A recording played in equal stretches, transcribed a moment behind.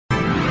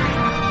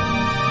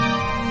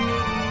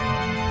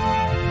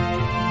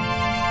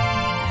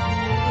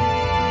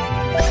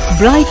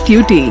Bright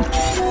QT.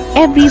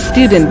 Every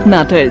student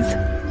matters.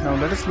 Now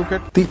let us look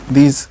at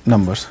these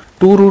numbers.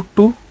 2 root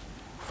 2,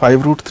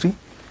 5 root 3,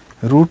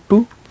 root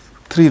 2,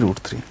 3 root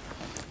 3.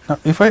 Now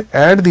if I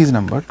add these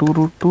numbers, 2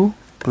 root 2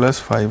 plus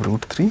 5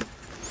 root 3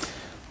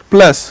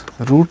 plus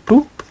root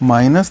 2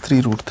 minus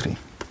 3 root 3.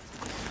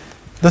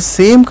 The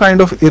same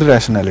kind of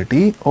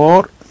irrationality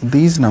or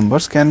these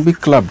numbers can be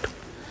clubbed,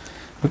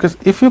 because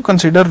if you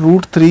consider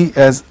root 3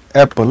 as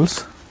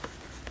apples,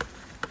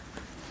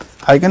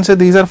 I can say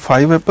these are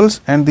 5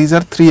 apples and these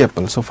are 3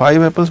 apples. So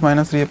 5 apples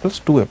minus 3 apples,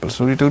 2 apples.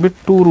 So it will be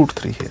 2 root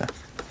 3 here.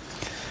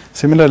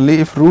 Similarly,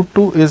 if root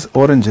 2 is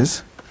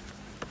oranges,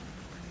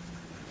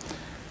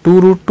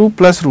 2 root 2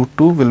 plus root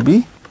 2 will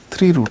be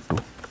 3 root 2.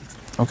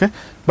 Okay,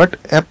 but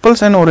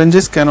apples and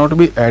oranges cannot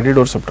be added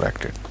or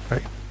subtracted,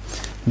 right?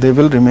 They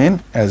will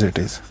remain as it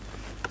is.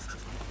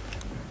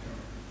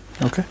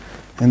 Okay,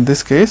 in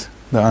this case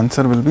the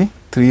answer will be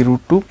 3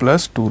 root 2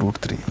 plus 2 root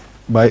 3.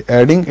 By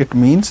adding, it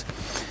means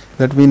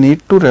that we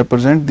need to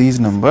represent these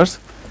numbers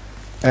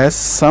as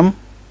sum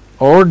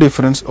or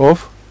difference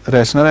of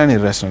rational and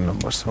irrational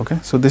numbers. Okay,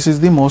 so this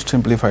is the most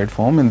simplified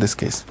form in this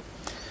case.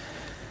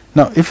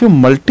 Now if you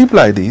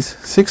multiply these,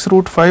 6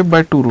 root 5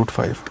 by 2 root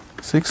 5,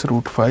 6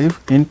 root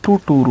 5 into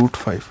 2 root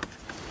 5.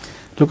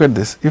 Look at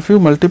this. If you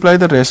multiply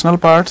the rational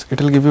parts,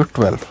 it will give you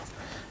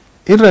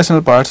 12.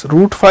 Irrational parts,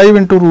 root 5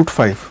 into root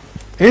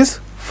 5 is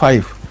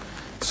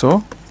 5. So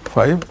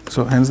 5.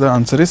 So hence the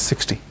answer is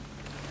 60.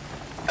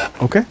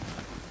 Okay.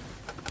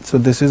 So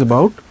this is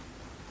about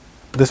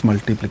this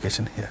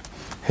multiplication here.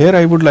 Here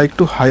I would like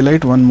to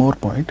highlight one more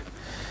point.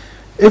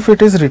 If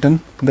it is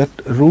written that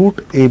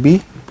root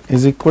AB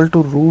is equal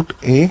to root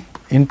A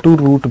into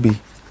root B,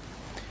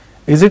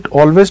 is it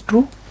always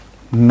true?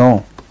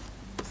 No.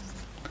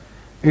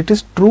 It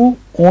is true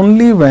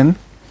only when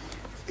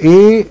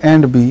A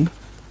and B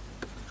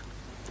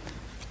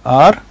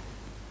are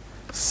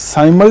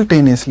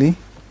simultaneously,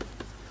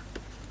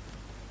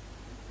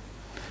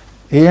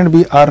 A and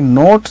B are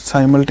not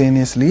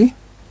simultaneously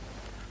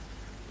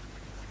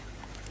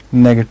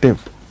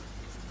negative.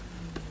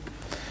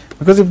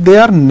 Because if they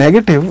are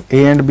negative,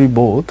 A and B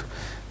both,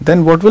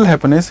 then what will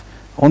happen is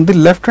on the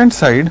left hand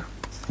side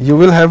you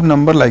will have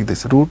number like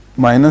this, root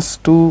minus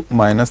 2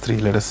 minus 3,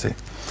 let us say.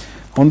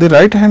 On the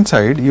right hand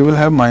side you will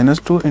have minus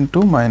 2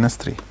 into minus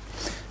 3.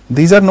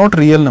 These are not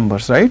real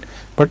numbers, right?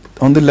 But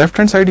on the left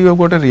hand side you have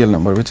got a real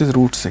number which is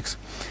root 6.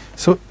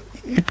 So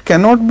it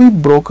cannot be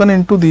broken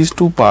into these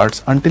two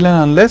parts until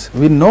and unless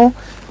we know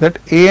that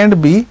A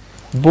and B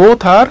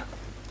both are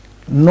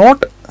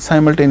not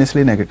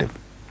simultaneously negative.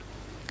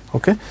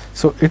 Okay,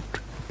 so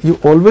you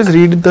always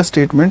read the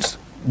statements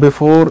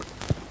before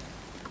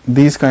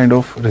these kind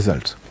of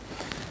results.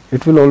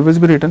 It will always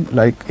be written,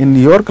 like in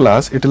your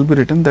class it will be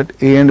written that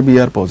A and B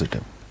are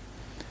positive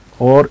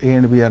or A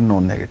and B are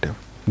non-negative,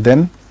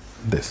 then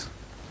this.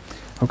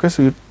 Okay,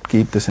 so you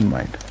keep this in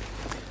mind.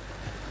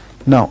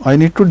 Now I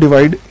need to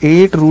divide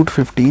 8 root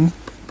 15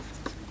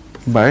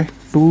 by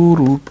 2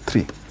 root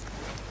 3.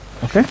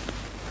 Okay,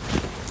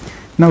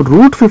 now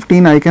root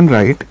 15 I can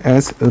write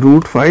as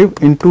root 5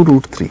 into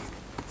root 3.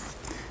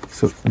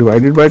 So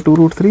divided by 2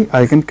 root 3,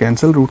 I can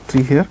cancel root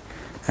 3 here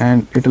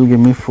and it will give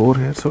me 4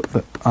 here. So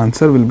the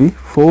answer will be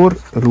 4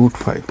 root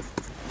 5.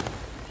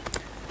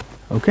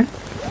 Okay.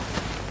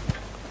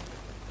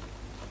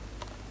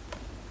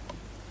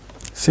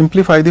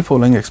 Simplify the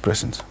following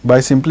expressions. By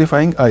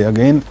simplifying, I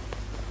again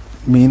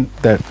mean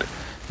that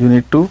you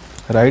need to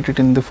write it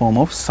in the form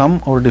of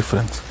sum or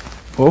difference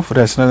of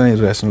rational and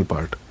irrational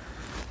part.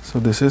 So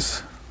this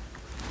is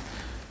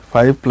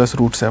 5 plus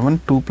root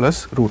 7, 2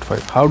 plus root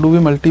 5. How do we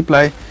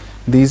multiply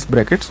these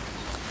brackets?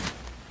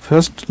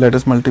 First let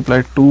us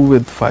multiply 2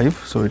 with 5,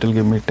 so it will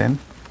give me 10,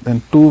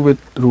 then 2 with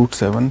root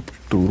 7,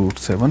 2 root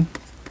 7,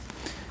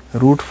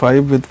 root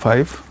 5 with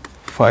 5,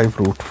 5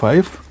 root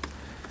 5,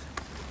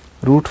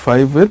 root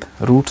 5 with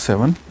root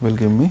 7 will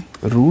give me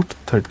root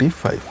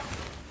 35.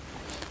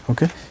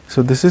 Okay,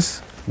 so this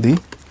is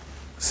the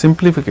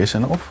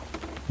simplification of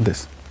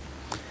this,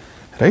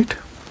 right?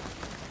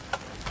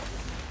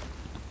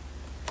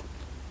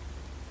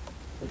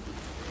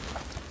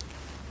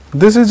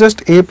 This is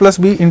just A plus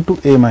B into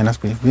A minus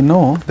B. We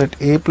know that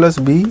A plus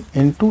B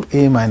into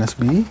A minus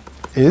B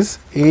is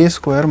A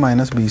square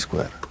minus B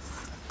square.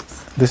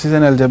 This is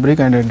an algebraic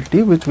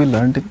identity which we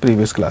learnt in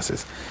previous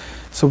classes.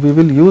 So we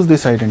will use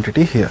this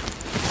identity here.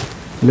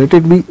 Let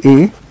it be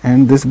A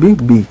and this be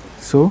B.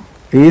 So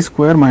A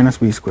square minus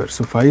B square.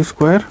 So 5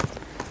 square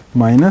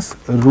minus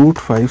root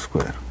 5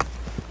 square.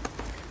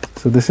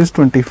 So this is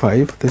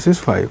 25, this is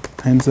 5,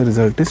 hence the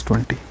result is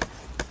 20.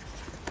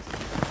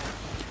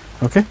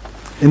 Okay.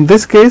 In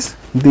this case,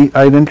 the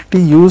identity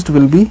used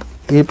will be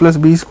A plus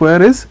B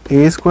square is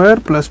A square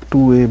plus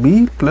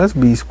 2AB plus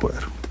B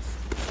square.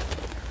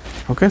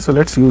 Okay, so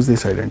let's use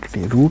this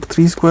identity. Root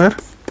 3 square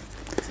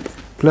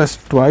plus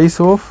twice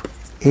of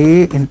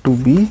A into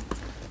B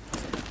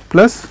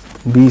plus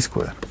B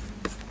square.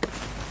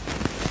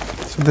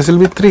 So this will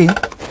be 3,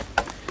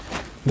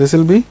 this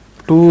will be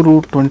 2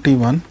 root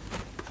 21,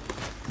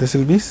 this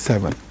will be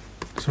 7.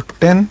 So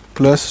 10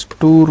 plus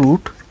 2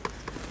 root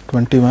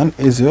 21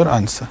 is your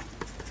answer.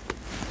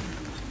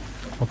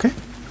 Okay.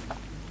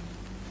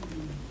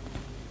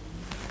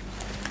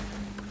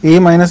 A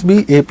minus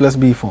b, a plus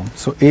b form.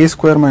 So a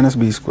square minus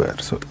b square.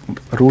 So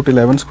root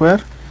 11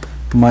 square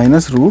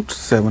minus root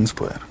 7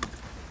 square.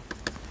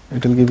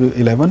 It will give you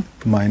 11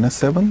 minus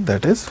 7,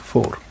 that is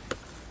 4.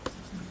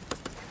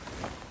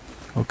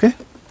 Okay.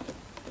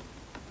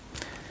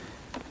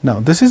 Now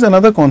this is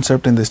another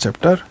concept in this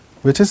chapter,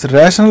 which is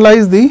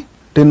rationalize the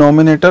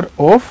denominator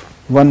of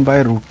 1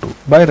 by root 2.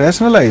 By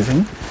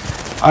rationalizing,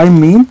 I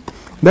mean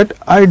that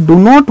I do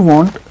not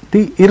want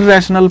the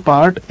irrational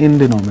part in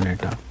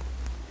denominator.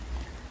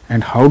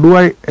 And how do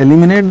I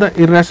eliminate the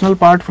irrational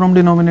part from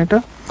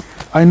denominator?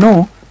 I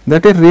know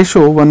that a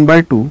ratio 1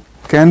 by 2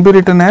 can be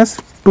written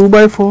as 2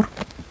 by 4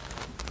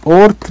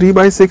 or 3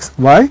 by 6.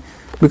 Why?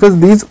 Because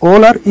these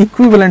all are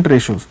equivalent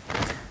ratios.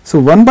 So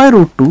 1 by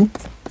root 2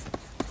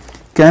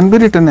 can be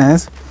written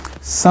as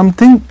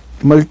something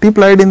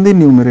multiplied in the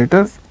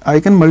numerator. I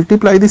can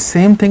multiply the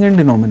same thing in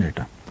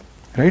denominator,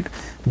 right?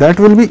 That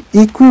will be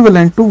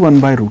equivalent to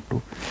 1 by root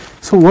 2.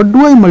 So what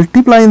do I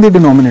multiply in the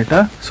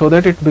denominator so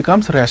that it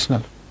becomes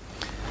rational?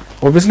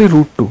 Obviously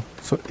root 2.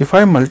 So if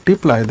I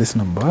multiply this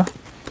number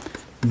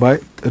by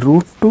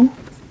root 2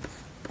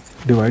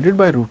 divided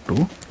by root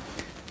 2,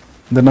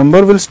 the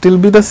number will still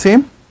be the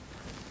same,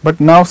 but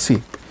now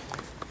see,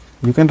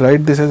 you can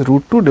write this as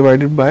root 2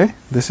 divided by,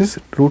 this is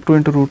root 2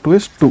 into root 2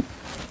 is 2.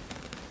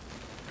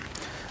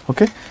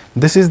 Okay,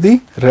 this is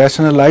the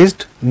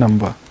rationalized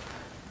number.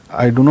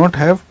 I do not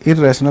have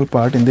irrational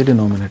part in the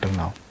denominator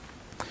now.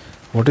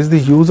 What is the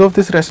use of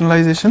this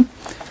rationalization?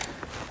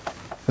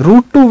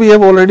 Root 2 we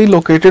have already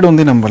located on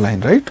the number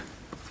line, right?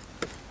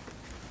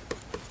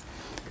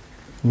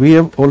 We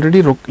have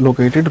already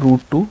located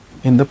root 2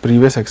 in the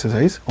previous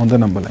exercise on the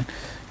number line.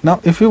 Now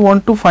if you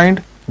want to find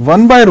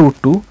 1 by root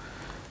 2,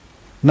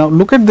 now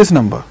look at this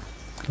number.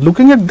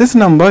 Looking at this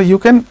number, you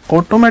can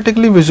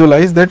automatically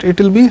visualize that it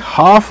will be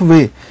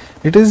halfway.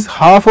 It is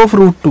half of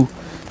root 2.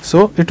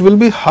 So it will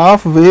be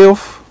halfway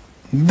of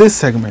this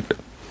segment.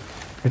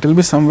 It will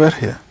be somewhere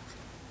here,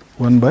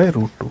 1 by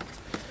root 2.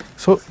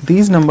 So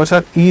these numbers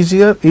are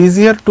easier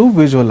to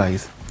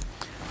visualize.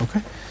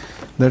 Okay,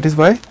 that is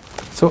why.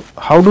 So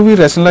how do we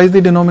rationalize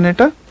the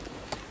denominator?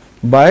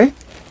 By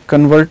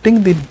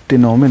converting the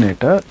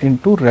denominator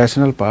into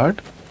rational part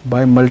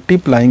by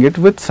multiplying it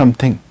with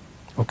something.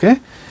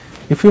 Okay,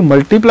 if you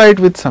multiply it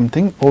with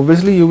something,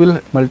 obviously you will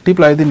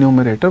multiply the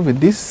numerator with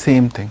the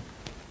same thing.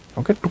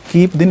 Okay, to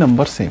keep the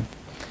number same.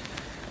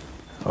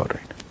 All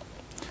right.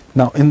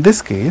 Now in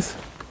this case,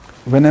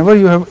 whenever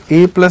you have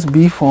a plus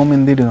b form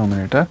in the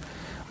denominator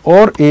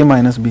or a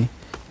minus b,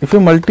 if you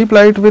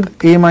multiply it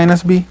with a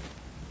minus b,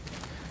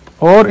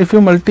 or if you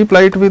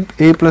multiply it with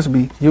a plus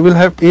b, you will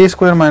have a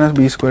square minus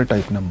b square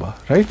type number,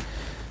 right?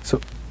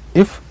 So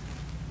if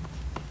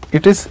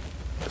it is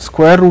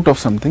square root of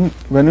something,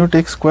 when you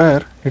take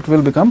square, it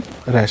will become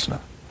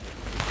rational,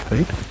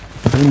 right?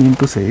 What I mean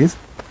to say is,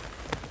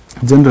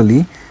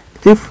 generally,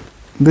 if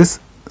this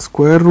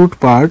square root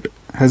part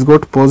has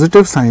got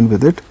positive sign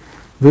with it,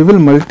 we will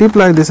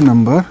multiply this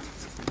number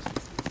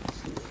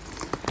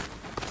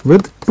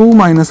with 2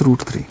 minus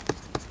root 3.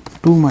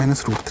 2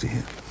 minus root 3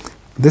 here.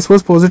 This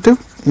was positive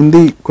in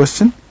the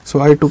question,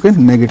 so I took a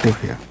negative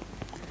here.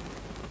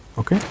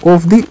 Okay,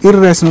 of the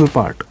irrational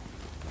part.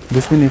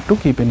 This we need to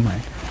keep in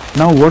mind.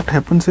 Now what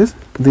happens is,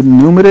 the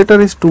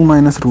numerator is 2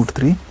 minus root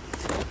 3,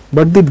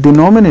 but the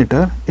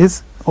denominator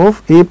is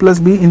of a plus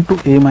b into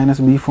a minus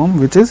b form,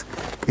 which is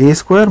a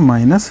square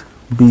minus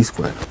b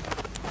square.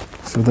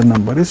 So the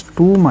number is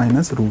 2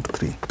 minus root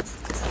 3.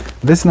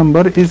 This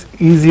number is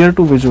easier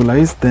to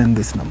visualize than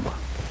this number,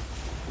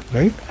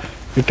 right?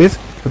 It is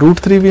root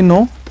 3. We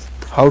know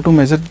how to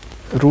measure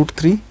root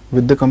 3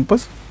 with the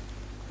compass,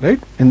 right?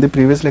 In the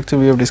previous lecture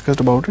we have discussed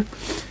about it.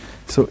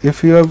 So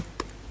if you have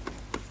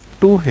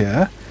 2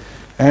 here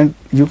and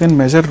you can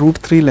measure root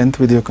 3 length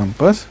with your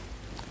compass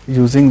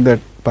using that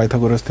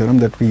Pythagoras theorem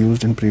that we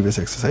used in previous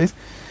exercise.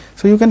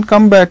 So you can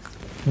come back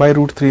by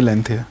root 3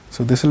 length here.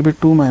 So this will be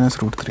 2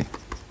 minus root 3.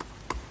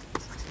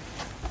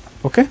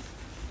 Okay.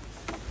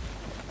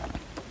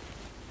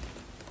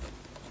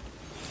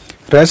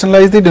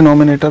 Rationalize the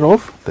denominator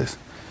of this.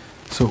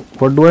 So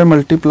what do I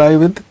multiply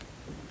with?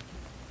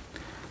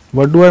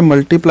 What do I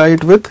multiply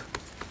it with?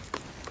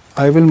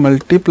 I will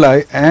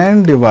multiply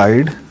and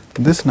divide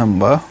this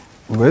number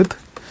with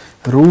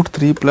root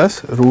 3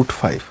 plus root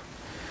 5.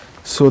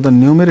 So the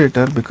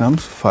numerator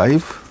becomes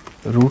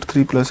 5 root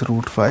 3 plus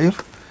root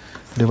 5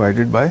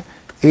 divided by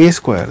a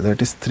square,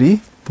 that is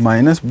 3,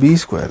 minus b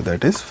square,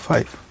 that is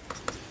 5.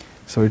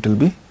 So it will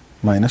be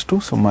minus 2.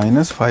 So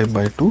minus 5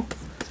 by 2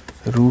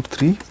 root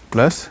 3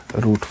 plus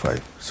root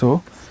 5.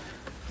 So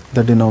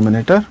the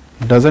denominator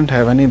doesn't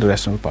have any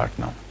rational part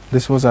now.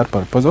 This was our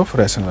purpose of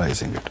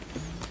rationalizing it.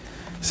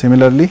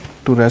 Similarly,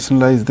 to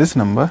rationalize this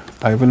number,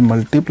 I will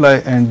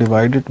multiply and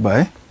divide it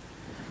by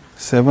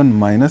 7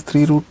 minus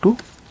 3 root 2.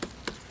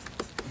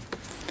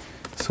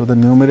 So So the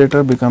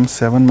numerator becomes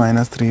 7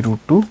 minus 3 root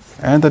 2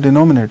 and the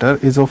denominator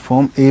is of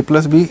form a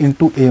plus b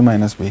into a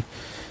minus b.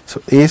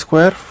 So a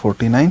square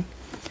 49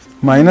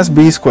 minus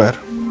b square,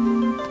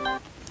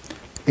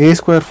 a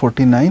square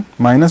 49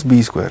 minus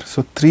b square.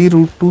 So 3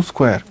 root 2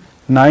 square,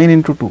 9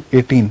 into 2,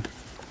 18.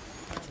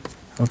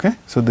 Okay,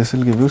 so this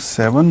will give you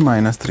 7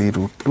 minus 3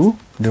 root 2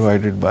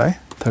 divided by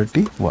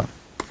 31.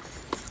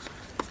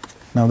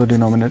 Now the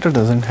denominator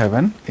doesn't have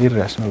an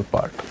irrational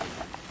part.